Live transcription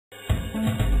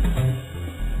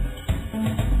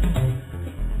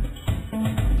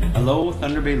Hello,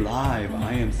 Thunder Bay Live.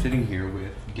 I am sitting here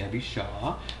with Debbie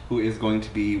Shaw, who is going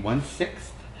to be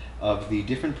 1/6 of the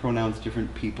Different Pronouns,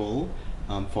 Different People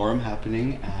forum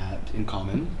happening in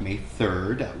Common, May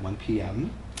 3rd at 1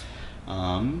 p.m.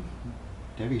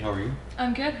 Debbie, how are you?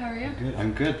 I'm good. How are you? Good.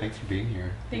 I'm good. Thanks for being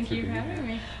here. Thank you for having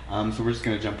me. So we're just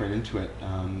going to jump right into it.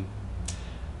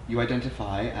 You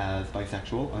identify as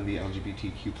bisexual on the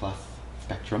LGBTQ+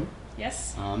 spectrum.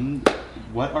 Yes.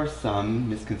 What are some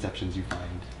misconceptions you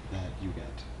find that you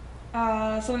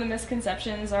get? Some of the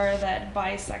misconceptions are that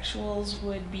bisexuals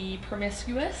would be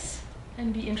promiscuous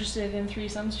and be interested in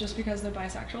threesomes just because they're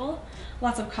bisexual.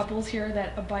 Lots of couples hear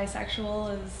that a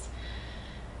bisexual is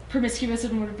promiscuous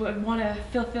and would want to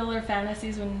fulfill their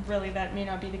fantasies, when really that may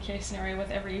not be the case scenario with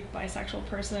every bisexual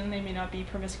person. They may not be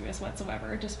promiscuous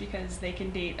whatsoever just because they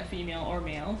can date a female or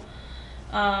male.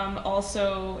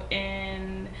 Also,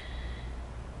 in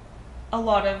a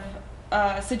lot of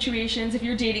situations, if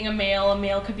you're dating a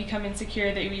male could become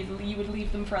insecure that you would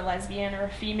leave them for a lesbian or a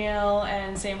female,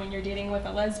 and same when you're dating with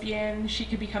a lesbian, she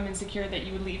could become insecure that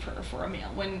you would leave her for a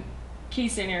male, when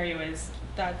case scenario is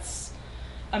that's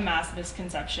a mass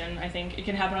misconception. I think it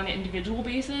can happen on an individual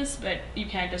basis, but you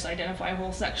can't just identify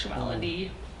whole sexuality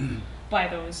by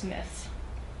those myths.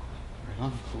 Right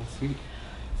on, cool, sweet.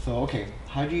 So, okay,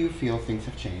 how do you feel things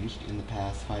have changed in the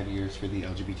past 5 years for the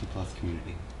LGBT+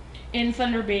 community? In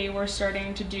Thunder Bay, we're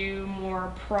starting to do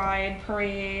more pride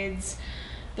parades.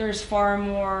 There's far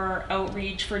more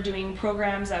outreach for doing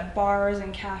programs at bars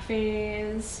and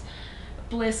cafes.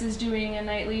 Bliss is doing a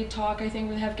nightly talk. I think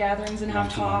we have gatherings and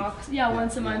have talks. Yeah,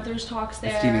 once a month there's talks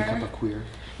there. A steaming cup of queer.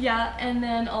 Yeah, and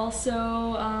then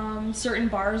also certain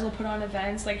bars will put on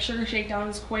events. Like Sugar Shakedown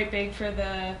is quite big for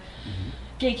the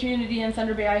gay community in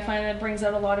Thunder Bay. I find it brings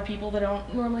out a lot of people that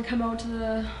don't normally come out to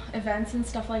the events and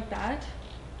stuff like that.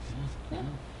 Yeah.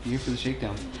 Here for the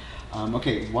shakedown.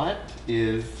 Okay, what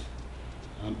is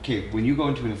when you go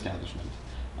into an establishment,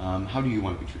 how do you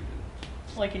want to be treated?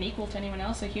 Like an equal to anyone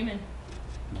else, a human.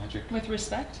 Magic. With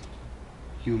respect.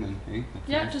 Human, eh? That's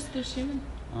yeah, nice. Just there's human.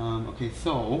 Okay,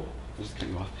 so I'll just cut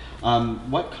you off.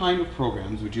 What kind of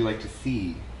programs would you like to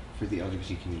see for the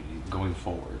LGBT community going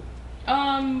forward?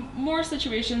 More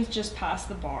situations just past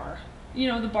the bar. You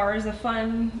know, the bar is a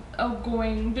fun,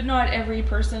 outgoing, but not every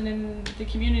person in the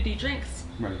community drinks.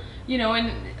 Right. You know,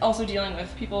 and also dealing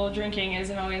with people drinking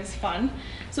isn't always fun.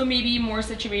 So maybe more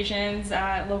situations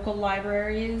at local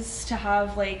libraries to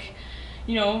have, like,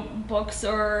 you know, books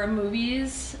or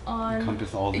movies on...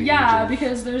 Encompass all the Yeah, ages.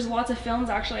 because there's lots of films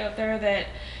actually out there that,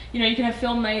 you know, you can have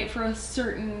film night for a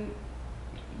certain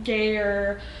gay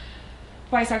or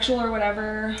bisexual or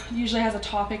whatever, usually has a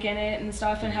topic in it and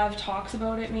stuff, and have talks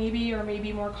about it maybe, or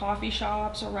maybe more coffee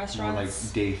shops or restaurants. More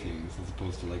like day things as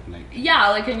opposed to like night. Yeah,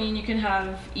 like, I mean, you can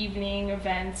have evening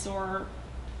events or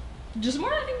just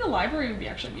more. I think the library would be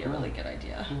a really good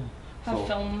idea. Cool. Have So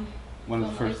film. One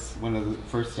of the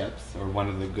first steps, or one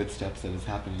of the good steps that is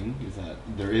happening, is that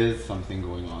there is something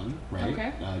going on, right?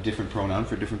 Okay. Different pronoun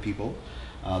for different people.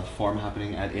 The forum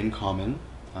happening In Common.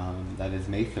 That is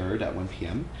May 3rd at 1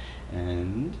 p.m.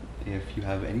 And if you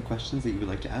have any questions that you would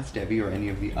like to ask Debbie or any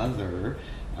of the other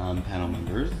panel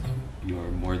members, you are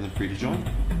more than free to join.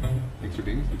 Thanks for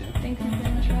being with me, Deb. Thank you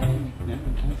very much for having me. Yeah,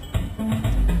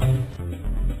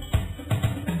 anytime.